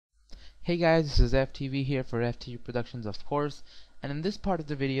Hey guys, this is FTV here for FTV Productions, of course, and in this part of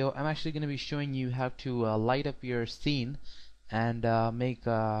the video I'm actually going to be showing you how to light up your scene and make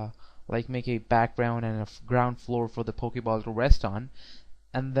a background and a ground floor for the Pokeball to rest on.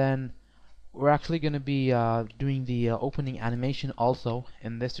 And then we're actually going to be doing the opening animation also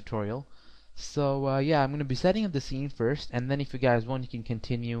in this tutorial. So yeah, I'm going to be setting up the scene first, and then if you guys want, you can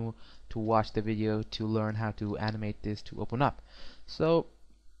continue to watch the video to learn how to animate this to open up. So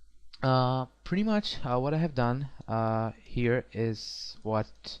pretty much what I have done here is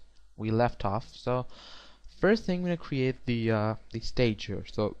what we left off. So first thing, I'm going to create the stage here.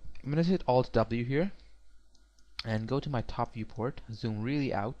 So I'm going to hit Alt W here and go to my top viewport, zoom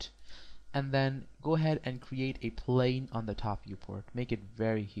really out, and then go ahead and create a plane on the top viewport. Make it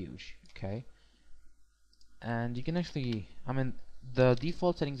very huge, okay? And you can actually, the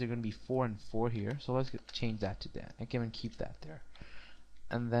default settings are going to be 4 and 4 here, so let's change that to that. I can keep that there.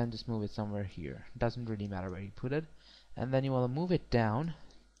 And then just move it somewhere here. Doesn't really matter where you put it. And then you want to move it down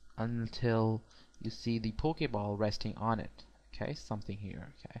until you see the Pokeball resting on it. Okay, something here.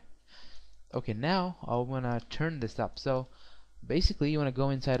 Okay, now I want to turn this up. So basically you want to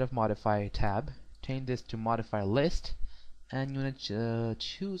go inside of Modify tab, change this to Modify List, and you want to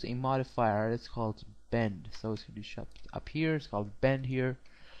choose a modifier that's called Bend. So it's going to be up here, it's called Bend here.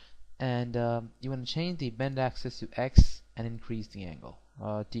 And you want to change the bend axis to X and increase the angle.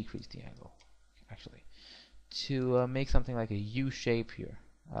 Decrease the angle, actually, to make something like a U shape here,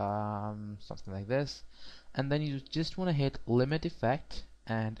 something like this. And then you just want to hit Limit Effect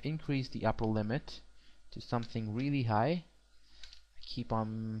and increase the upper limit to something really high. Keep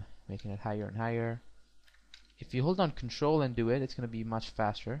on making it higher and higher. If you hold on Control and do it, it's going to be much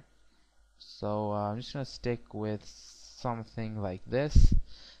faster. So I'm just going to stick with something like this.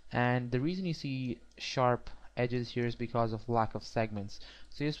 And the reason you see sharp edges here is because of lack of segments.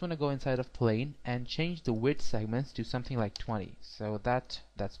 So you just want to go inside of plane and change the width segments to something like 20. So that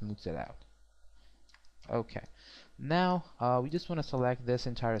smooths it out. Okay. Now we just want to select this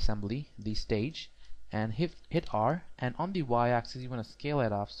entire assembly, the stage, and hit R. And on the Y-axis, you want to scale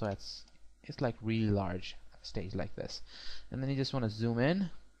it off so it's like really large stage like this. And then you just want to zoom in.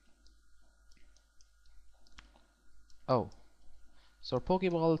 Oh. So our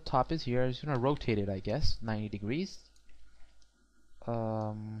Pokeball top is here. I'm just going to rotate it, I guess, 90 degrees.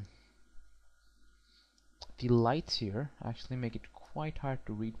 The lights here actually make it quite hard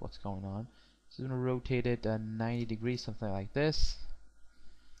to read what's going on. So I'm going to rotate it 90 degrees, something like this.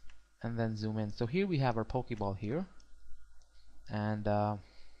 And then zoom in. So here we have our Pokeball here. And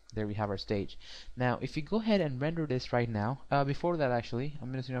there we have our stage. Now, if you go ahead and render this right now, before that actually,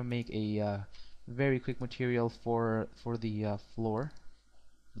 I'm just going to make a very quick material for the floor,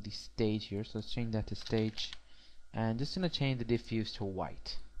 the stage here. So let's change that to stage, and just gonna change the diffuse to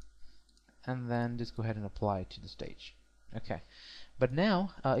white, and then just go ahead and apply it to the stage. Okay, but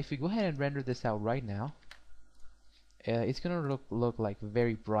now if you go ahead and render this out right now, it's gonna look like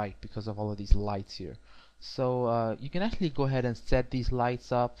very bright because of all of these lights here. So you can actually go ahead and set these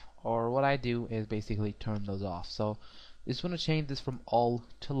lights up, or what I do is basically turn those off. So just want to change this from all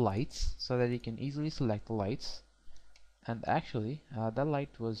to lights so that you can easily select the lights. And actually that light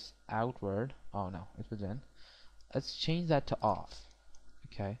was outward. Oh no, it was in. Let's change that to off.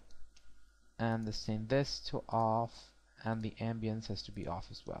 Okay, and the same this to off, and the ambience has to be off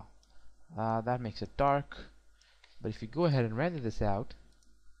as well. That makes it dark. But if you go ahead and render this out,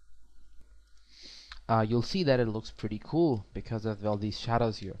 you'll see that it looks pretty cool because of all these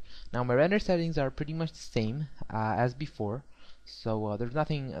shadows here. Now my render settings are pretty much the same as before, so there's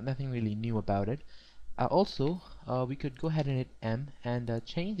nothing really new about it. Also, we could go ahead and hit M and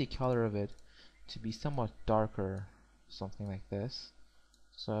change the color of it to be somewhat darker, something like this.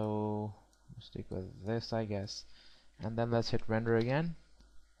 So we'll stick with this, I guess, and then let's hit render again.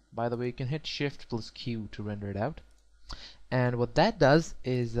 By the way, you can hit Shift plus Q to render it out. And what that does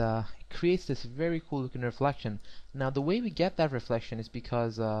is it creates this very cool looking reflection. Now the way we get that reflection is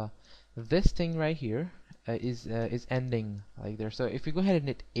because this thing right here is ending like there. So if you go ahead and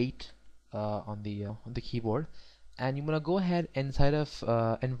hit 8 on the keyboard, and you want to go ahead inside of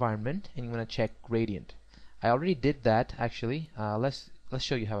environment, and you want to check gradient. I already did that actually. Let's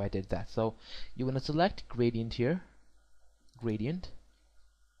show you how I did that. So you want to select gradient here, gradient,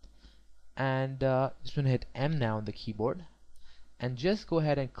 and just want to hit M now on the keyboard, and just go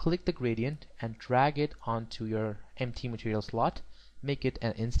ahead and click the gradient and drag it onto your empty material slot, make it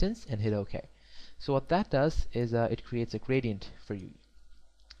an instance, and hit OK. So what that does is it creates a gradient for you.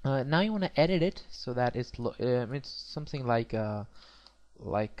 Now you want to edit it so that it's something like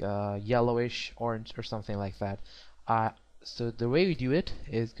yellowish orange or something like that. So the way we do it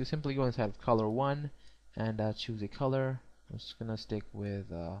is to simply go inside of color 1 and choose a color. I'm just gonna stick with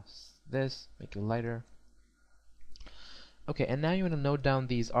this, make it lighter. Okay, and now you want to note down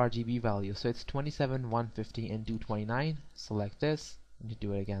these RGB values. So it's 27, 150, and 229. Select this, and you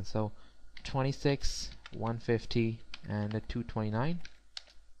do it again. So 26, 150, and 229.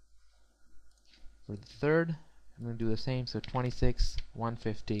 For the third, I'm going to do the same. So 26,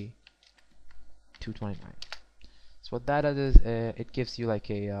 150, 229. So what that does is it gives you like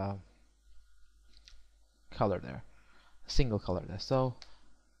a color there, a single color there. So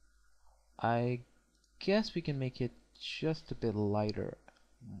I guess we can make it just a bit lighter,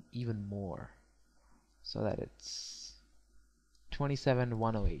 even more, so that it's 27,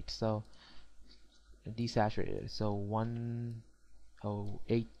 108. So desaturated. So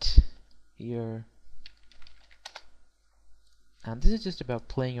 108 here. And this is just about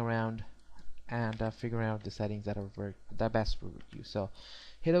playing around and figuring out the settings that are best for you. So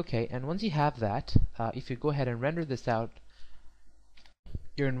hit OK, and once you have that, if you go ahead and render this out,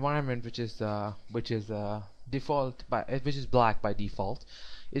 your environment, which is black by default,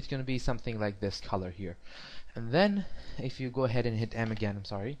 it's going to be something like this color here. And then if you go ahead and hit M again, I'm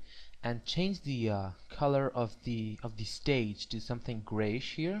sorry, and change the color of the stage to something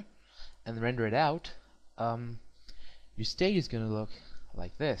grayish here, and render it out, your stage is going to look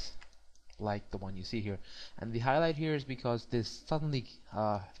like this, like the one you see here. And the highlight here is because this suddenly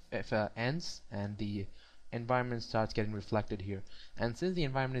ends and the environment starts getting reflected here. And since the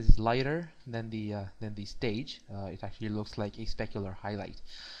environment is lighter than the stage, it actually looks like a specular highlight.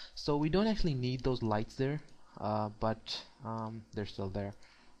 So we don't actually need those lights there, but they're still there.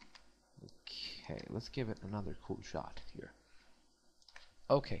 Okay, let's give it another cool shot here.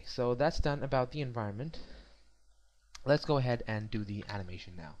 Okay, so that's done about the environment. Let's go ahead and do the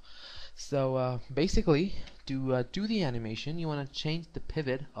animation now. So basically, to do the animation, you want to change the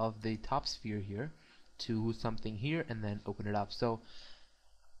pivot of the top sphere here to something here, and then open it up. So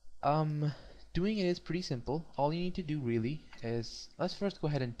doing it is pretty simple. All you need to do really is, let's first go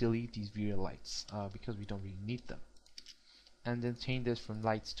ahead and delete these rear lights because we don't really need them, and then change this from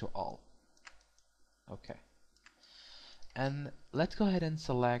lights to all. Okay, and let's go ahead and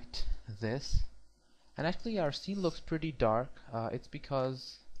select this. And actually our scene looks pretty dark. It's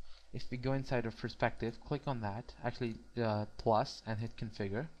because if we go inside of perspective, click on that, actually plus, and hit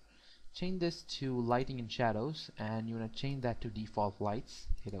configure. Change this to lighting and shadows, and you want to change that to default lights.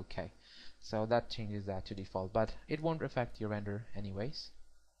 Hit OK. So that changes that to default, but it won't affect your render anyways,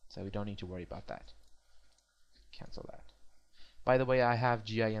 so we don't need to worry about that. Cancel that. By the way, I have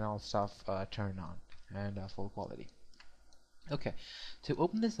GI and all stuff turned on and full quality. Okay, to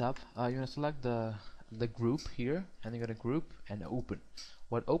open this up, you want to select the group here, and you're going to group and open.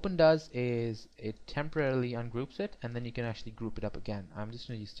 What open does is it temporarily ungroups it, and then you can actually group it up again. I'm just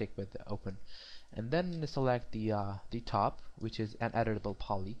going to stick with the open, and then select the top, which is an editable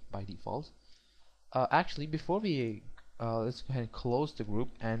poly by default. Actually, before we let's go ahead and close the group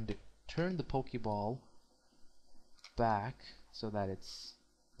and turn the Pokeball back so that it's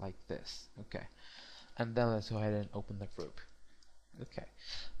like this. Okay, and then let's go ahead and open the group. Okay,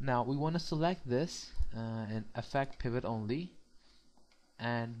 now we want to select this and affect pivot only,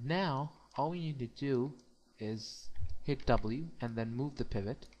 and now all we need to do is hit W and then move the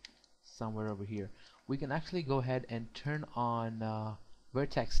pivot somewhere over here. We can actually go ahead and turn on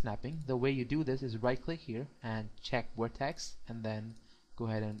vertex snapping. The way you do this is right click here and check vertex, and then go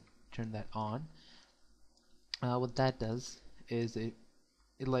ahead and turn that on. What that does is it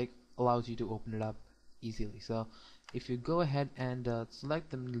like allows you to open it up easily. So if you go ahead and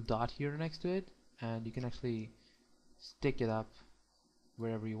select the little dot here next to it, and you can actually stick it up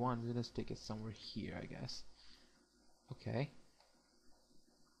wherever you want. I'm gonna stick it somewhere here, I guess. Okay.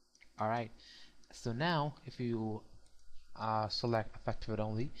 Alright. So now if you select affect pivot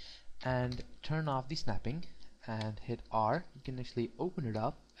only and turn off the snapping and hit R, you can actually open it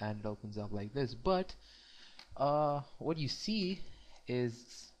up, and it opens up like this. But what you see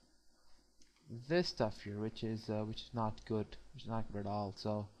is this stuff here, which is not good, at all.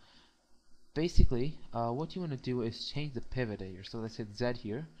 So basically, what you want to do is change the pivot here. So let's hit Z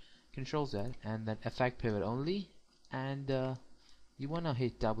here, Control Z, and then affect pivot only, and you want to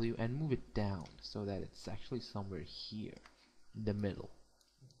hit W and move it down so that it's actually somewhere here in the middle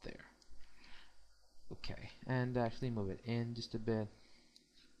there. Okay, and actually move it in just a bit.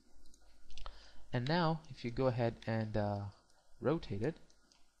 And now if you go ahead and rotate it,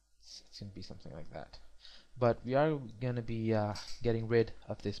 it's going to be something like that. But we are going to be getting rid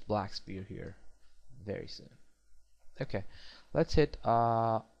of this black sphere here very soon. Okay, let's hit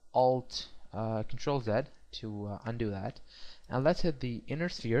Alt Control Z to undo that. And let's hit the inner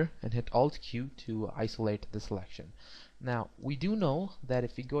sphere and hit Alt Q to isolate the selection. Now we do know that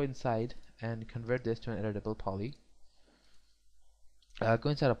if we go inside and convert this to an editable poly, go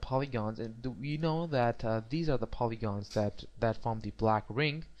inside of polygons, and we know that these are the polygons that form the black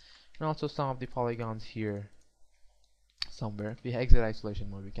ring, and also some of the polygons here somewhere. If we exit isolation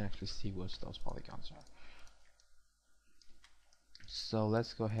mode, we can actually see which those polygons are. So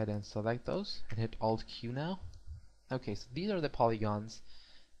let's go ahead and select those and hit Alt Q now. Okay, so these are the polygons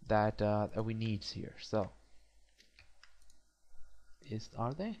that we need here. So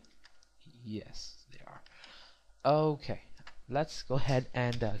are they? Yes, they are. Okay, let's go ahead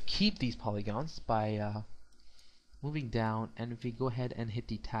and keep these polygons by moving down, and if we go ahead and hit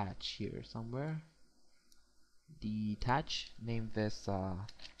detach here somewhere, detach, name this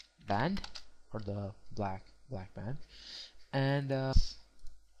band, or the black band, and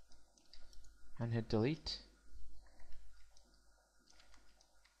hit delete.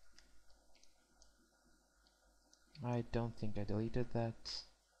 I don't think I deleted that.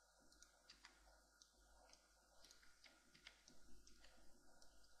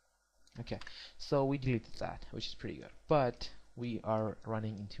 Okay, so we deleted that, which is pretty good. But we are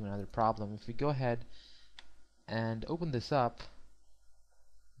running into another problem. If we go ahead and open this up,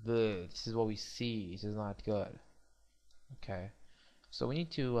 this is what we see. This is not good. Okay, so we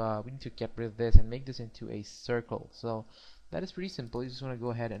need to get rid of this and make this into a circle. So that is pretty simple. You just want to go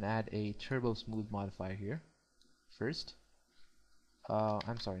ahead and add a Turbosmooth Modifier here first.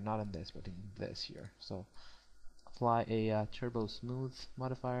 I'm sorry, not in this, but in this here. So apply a Turbosmooth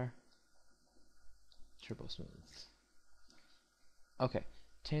Modifier. Turbosmooth. Okay,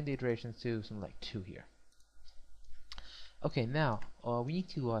 change the iterations to something like 2 here. Okay, now we need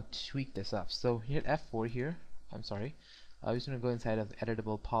to tweak this up. So hit F4 here. I'm sorry. I'm just going to go inside of the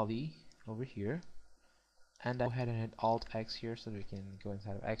editable poly over here, and go ahead and hit Alt X here so that we can go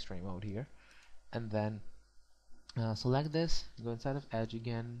inside of X-ray mode here, and then select this, go inside of Edge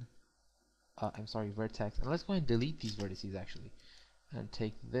again. I'm sorry, Vertex, and let's go ahead and delete these vertices actually, and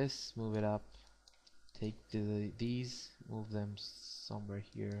take this, move it up, take these, move them somewhere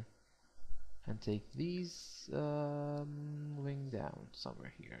here, and take these, moving down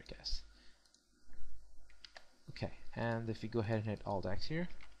somewhere here, I guess. Okay, and if you go ahead and hit Alt X here,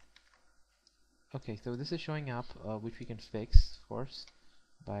 okay, so this is showing up, which we can fix, of course,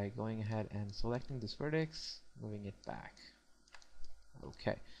 by going ahead and selecting this vertex, moving it back.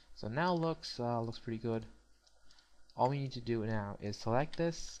 Okay, so now looks pretty good. All we need to do now is select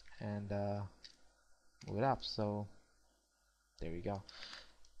this and move it up. So there we go.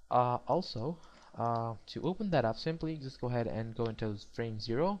 Also, to open that up, simply just go ahead and go into frame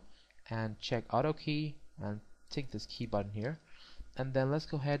 0 and check auto key and take this key button here, and then let's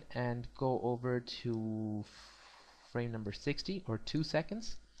go ahead and go over to frame number 60 or 2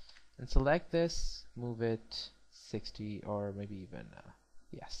 seconds and select this, move it 60 or maybe even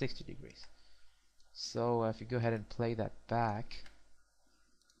 60 degrees. So if you go ahead and play that back,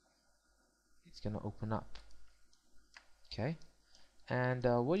 it's gonna open up. Okay, and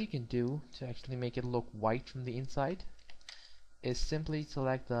what you can do to actually make it look white from the inside is simply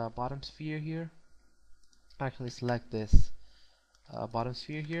select the bottom sphere here. Actually select this bottom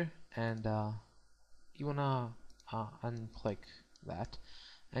sphere here, and you wanna unclick that,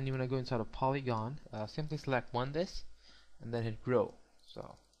 and you wanna go inside of polygon, simply select this and then hit grow.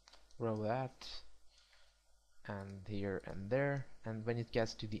 So grow that, and here and there, and when it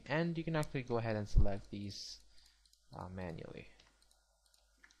gets to the end you can actually go ahead and select these manually.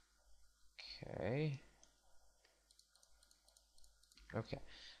 Okay,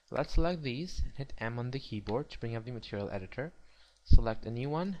 let's select these and hit M on the keyboard to bring up the material editor. Select a new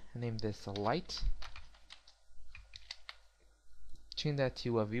one, name this light, change that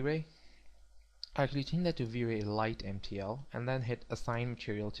to a V-Ray. Actually change that to V-Ray light MTL, and then hit assign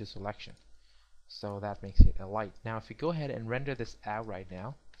material to selection. So that makes it a light. Now if you go ahead and render this out right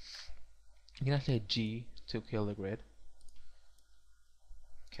now, you can actually hit G to kill the grid.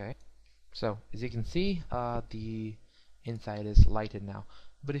 Okay, so as you can see, the inside is lighted now.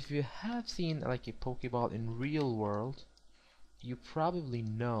 But if you have seen like a Pokeball in real world, you probably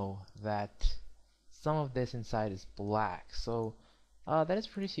know that some of this inside is black. So that is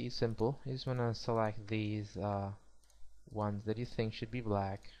pretty simple. You just want to select these ones that you think should be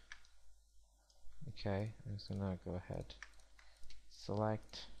black. Okay, I'm just gonna go ahead,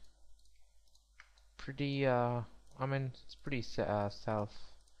 select. Pretty I mean, it's pretty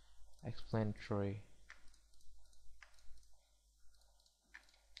self-explanatory.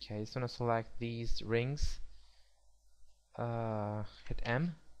 Okay, just want to select these rings, hit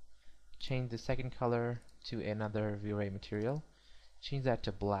M, change the second color to another V-Ray material, change that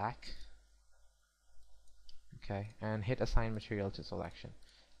to black, okay, and hit assign material to selection.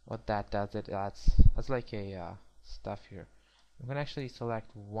 What that does, it adds like a stuff here. I'm gonna actually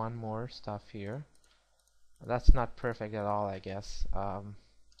select one more stuff here. That's not perfect at all, I guess.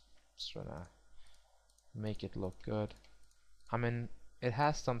 Just trying to make it look good. I mean, it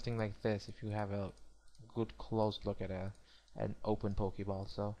has something like this if you have a good close look at an open Pokeball.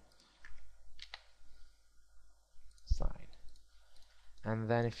 So sign, and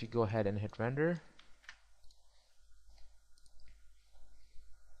then if you go ahead and hit render,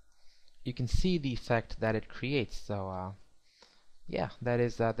 you can see the effect that it creates. So yeah, that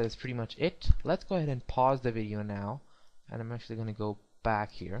is pretty much it. Let's go ahead and pause the video now, and I'm actually going to go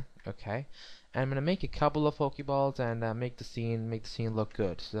back here, okay, and I'm going to make a couple of Pokeballs and make the scene look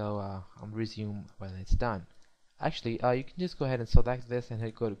good. So I'll resume when it's done. Actually, you can just go ahead and select this and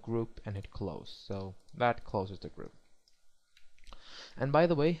hit go to group and hit close. So that closes the group. And by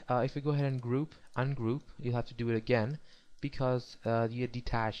the way, if you go ahead and ungroup, you'll have to do it again because you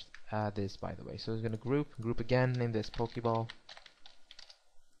detached this, by the way. So it's going to group again, name this Pokeball,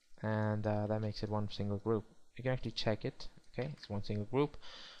 and that makes it one single group. You can actually check it. Okay, it's one single group,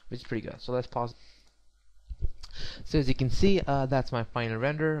 which is pretty good. So let's pause. So as you can see, that's my final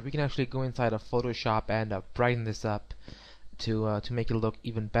render. We can actually go inside of Photoshop and brighten this up to make it look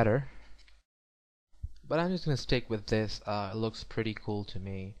even better. But I'm just gonna stick with this. It looks pretty cool to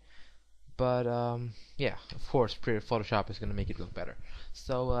me. But yeah, of course, Photoshop is gonna make it look better.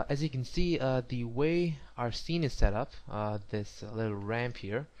 So as you can see, the way our scene is set up, this little ramp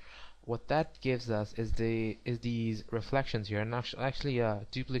here, what that gives us is these reflections here, and actually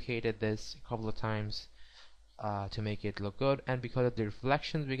duplicated this a couple of times to make it look good. And because of the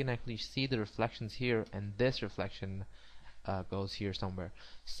reflections, we can actually see the reflections here, and this reflection goes here somewhere.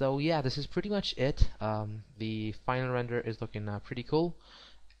 So yeah, this is pretty much it. The final render is looking pretty cool.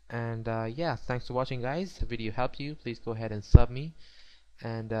 And yeah, thanks for watching, guys. If the video helped you, please go ahead and sub me.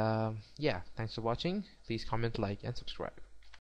 And yeah, thanks for watching. Please comment, like, and subscribe.